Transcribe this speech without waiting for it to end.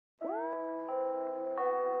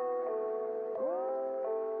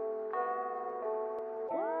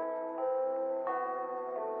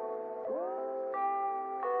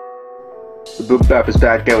The boom bap is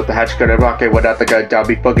bad, get with the hatchet, gonna rock it without the gun down.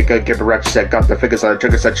 Be fucking good, get the ratchet set. Got the fingers on the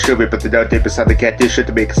trigger set, shoot me, but they know deep inside they can't do shit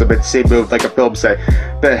to me, cause I'm in the same move like a film set.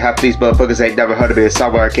 Bet half these motherfuckers ain't never heard of me, it's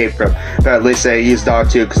not where I came from. But at least they used on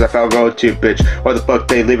too, cause I found my own too, bitch. Or the fuck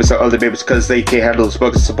they leave it so other maybe it's cause they can't handle the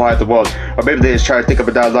smoke and supply of the world. Or maybe they just try to think of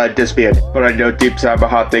a downline dyspia. But I know deep inside my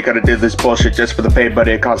heart they gotta do this bullshit just for the pain,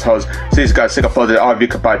 money, and cause hoes. So these guys sick of floating all of you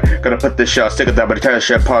combined. Gonna put this shit on, stick with them, and tear this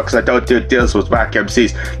shit apart, cause I don't do deals with wack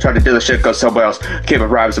MCs. Trying to do the shit go somewhere else. Keep my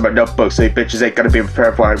rhymes in my notebook, so you bitches ain't gonna be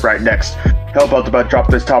prepared for it right next. HellBound about drop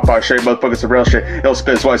this top bar, show you motherfuckers the real shit. It'll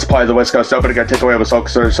spit his voice, supply the West Coast. Nobody gonna take away my soul,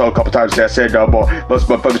 cause so a couple times they said no more. Most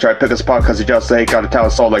motherfuckers try to pick us apart, cause they just ain't got a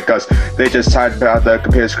talent soul like us. They just tied about the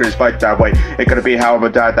computer screens fight that way. Ain't gonna be how I'm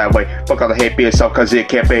gonna die that way. Fuck all the hate, be yourself, cause you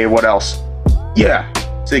can't be anyone else. Yeah,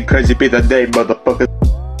 Ceen crazy be the name, motherfuckers.